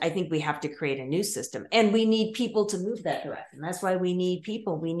 And I think we have to create a new system, and we need people to move that direction. That's why we need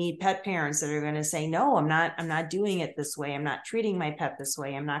people. We need pet parents that are going to say, no, I'm not doing it this way. I'm not treating my pet this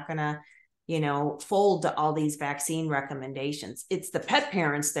way. I'm not going to, fold to all these vaccine recommendations. It's the pet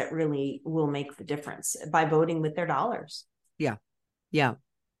parents that really will make the difference by voting with their dollars. Yeah. Yeah.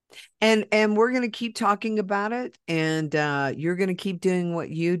 And we're going to keep talking about it, and you're going to keep doing what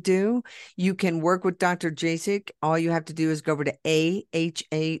you do. You can work with Dr. Jasek. All you have to do is go over to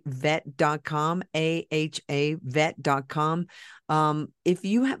ahavet.com, ahavet.com. If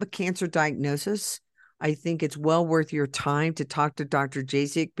you have a cancer diagnosis, I think it's well worth your time to talk to Dr.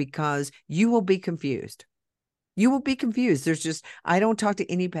 Jasek, because you will be confused. You will be confused. I don't talk to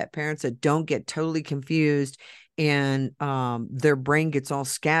any pet parents that don't get totally confused and their brain gets all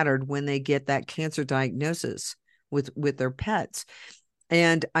scattered when they get that cancer diagnosis with their pets.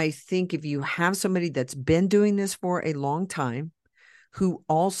 And I think if you have somebody that's been doing this for a long time, who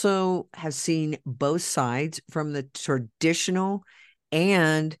also has seen both sides from the traditional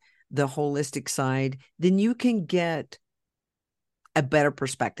and the holistic side, then you can get a better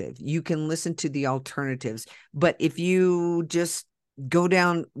perspective. You can listen to the alternatives. But if you just go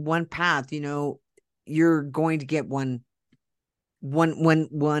down one path, you're going to get one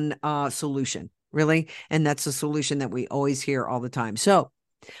solution, really. And that's a solution that we always hear all the time. So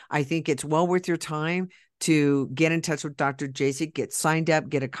I think it's well worth your time to get in touch with Dr. Jasek, get signed up,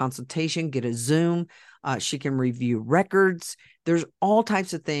 get a consultation, get a Zoom. She can review records. There's all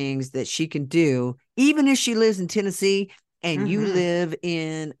types of things that she can do, even if she lives in Tennessee and you live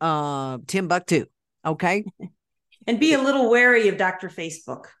in Timbuktu. Okay. And be a little wary of Dr.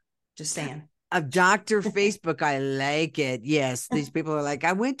 Facebook. Just saying. Of Dr. Facebook. I like it. Yes. These people are like,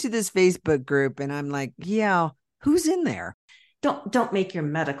 I went to this Facebook group, and I'm like, yeah, who's in there? Don't make your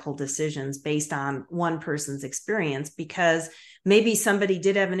medical decisions based on one person's experience, because maybe somebody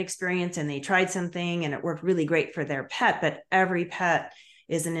did have an experience and they tried something and it worked really great for their pet, but every pet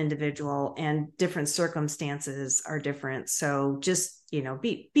is an individual, and different circumstances are different. So just,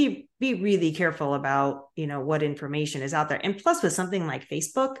 be really careful about, what information is out there. And plus, with something like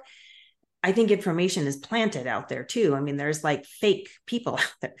Facebook, I think information is planted out there too. I mean, there's like fake people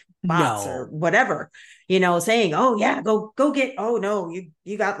out there, bots or whatever, saying, oh yeah, go get, oh no,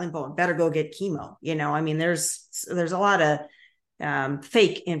 you got lymphoma, better go get chemo. I mean, there's a lot of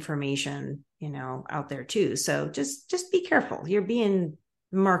fake information, out there too. So just be careful. You're being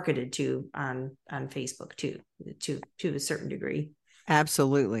marketed to on Facebook too, to a certain degree.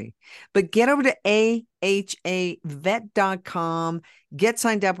 Absolutely. But get over to ahavet.com, get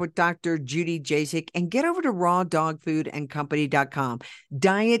signed up with Dr. Judy Jasek, and get over to rawdogfoodandcompany.com.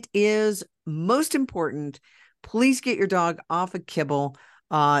 Diet is most important. Please get your dog off of kibble.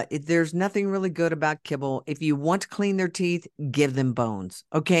 There's nothing really good about kibble. If you want to clean their teeth, give them bones.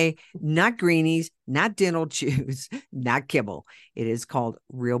 Okay. Not greenies, not dental chews, not kibble. It is called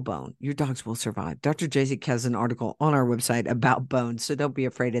real bone. Your dogs will survive. Dr. Jasek has an article on our website about bones, so don't be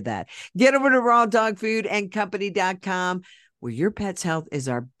afraid of that. Get over to rawdogfoodandcompany.com, where your pet's health is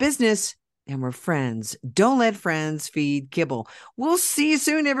our business and we're friends. Don't let friends feed kibble. We'll see you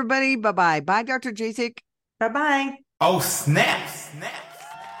soon, everybody. Bye-bye. Bye, Dr. Jasek. Bye-bye. Oh, snap.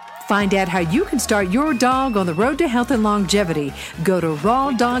 Find out how you can start your dog on the road to health and longevity. Go to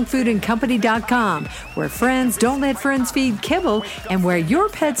rawdogfoodandcompany.com, where friends don't let friends feed kibble, and where your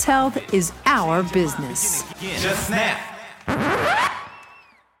pet's health is our business. Just snap.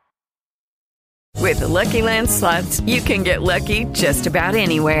 With the Lucky Land Slots, you can get lucky just about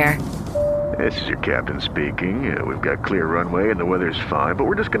anywhere. This is your captain speaking. We've got clear runway and the weather's fine, but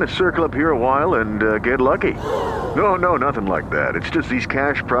we're just going to circle up here a while and get lucky. No, nothing like that. It's just these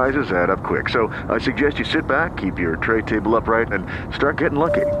cash prizes add up quick. So I suggest you sit back, keep your tray table upright, and start getting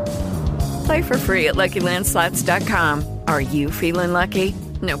lucky. Play for free at LuckyLandSlots.com. Are you feeling lucky?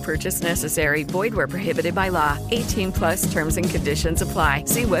 No purchase necessary. Void where prohibited by law. 18+ terms and conditions apply.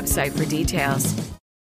 See website for details.